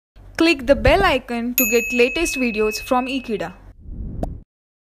Click the bell icon to get latest videos from Ekeeda.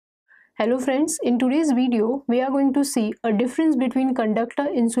 Hello friends, in today's video, we are going to see a difference between conductor,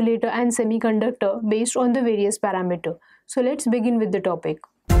 insulator and semiconductor based on the various parameters. So let's begin with the topic.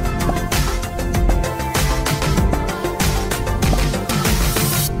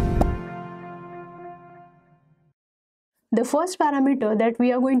 The first parameter that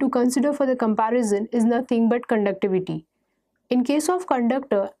we are going to consider for the comparison is nothing but conductivity. In case of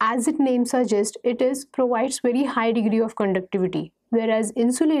conductor, as its name suggests, provides very high degree of conductivity, whereas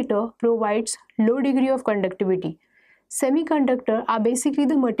insulator provides low degree of conductivity. Semiconductor are basically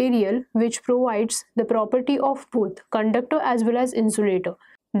the material which provides the property of both conductor as well as insulator.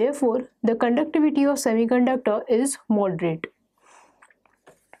 Therefore, the conductivity of semiconductor is moderate.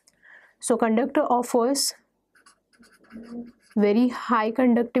 So conductor offers very high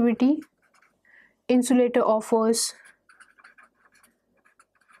conductivity, insulator offers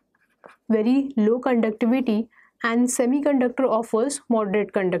very low conductivity, and semiconductor offers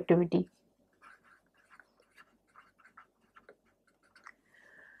moderate conductivity.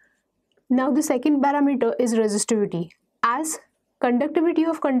 Now the second parameter is resistivity. As conductivity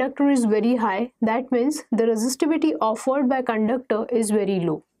of conductor is very high, that means the resistivity offered by conductor is very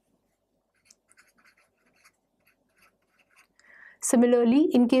low. Similarly,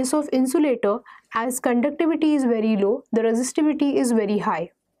 in case of insulator, as conductivity is very low, the resistivity is very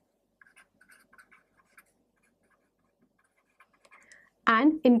high.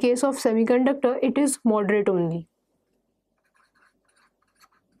 And in case of semiconductor, it is moderate only.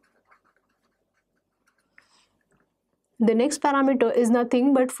 The next parameter is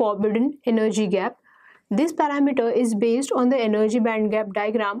nothing but forbidden energy gap. This parameter is based on the energy band gap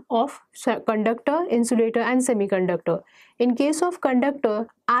diagram of conductor, insulator and semiconductor. In case of conductor,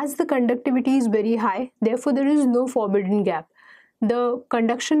 as the conductivity is very high, therefore there is no forbidden gap. The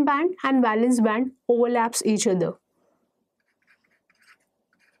conduction band and valence band overlaps each other.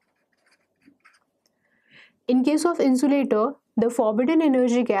 In case of insulator, the forbidden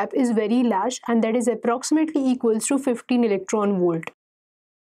energy gap is very large, and that is approximately equals to 15 electron volt.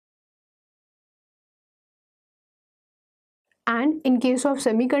 And in case of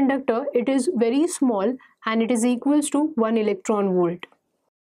semiconductor, it is very small and it is equals to 1 electron volt.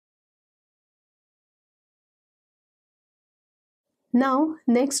 Now,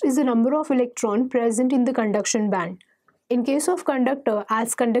 next is the number of electrons present in the conduction band. In case of conductor,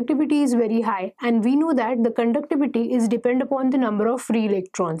 as conductivity is very high, and we know that the conductivity is dependent upon the number of free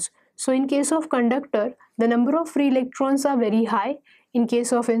electrons. So in case of conductor, the number of free electrons are very high. In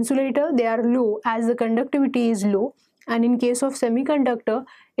case of insulator, they are low as the conductivity is low. And in case of semiconductor,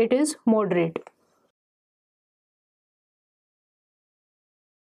 it is moderate.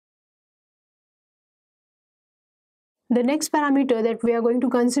 The next parameter that we are going to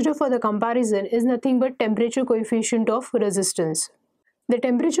consider for the comparison is nothing but temperature coefficient of resistance. The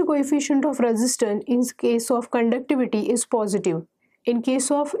temperature coefficient of resistance in case of conductivity is positive. In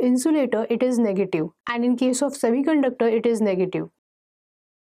case of insulator, it is negative, and in case of semiconductor, it is negative.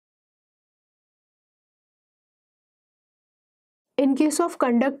 In case of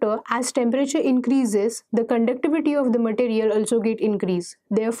conductor, as temperature increases, the conductivity of the material also get increased.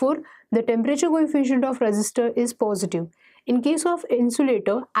 Therefore, the temperature coefficient of resistor is positive. In case of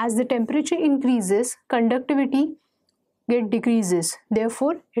insulator, as the temperature increases, conductivity get decreases.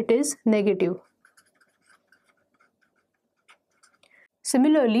 Therefore, it is negative.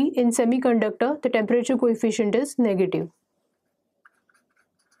 Similarly, in semiconductor, the temperature coefficient is negative.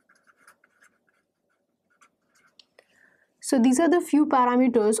 So these are the few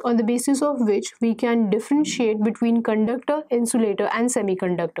parameters on the basis of which we can differentiate between conductor, insulator and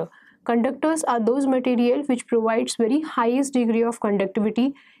semiconductor. Conductors are those material which provides very highest degree of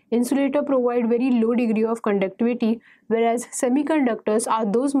conductivity. Insulator provide very low degree of conductivity, whereas semiconductors are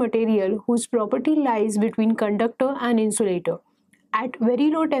those material whose property lies between conductor and insulator. At very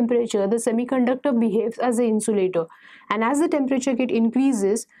low temperature, the semiconductor behaves as an insulator, and as the temperature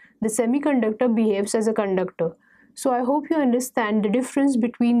increases, the semiconductor behaves as a conductor. So I hope you understand the difference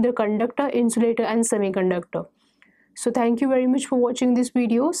between the conductor, insulator and semiconductor. So thank you very much for watching this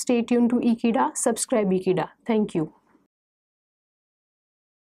video. Stay tuned to Ekeeda. Subscribe Ekeeda. Thank you.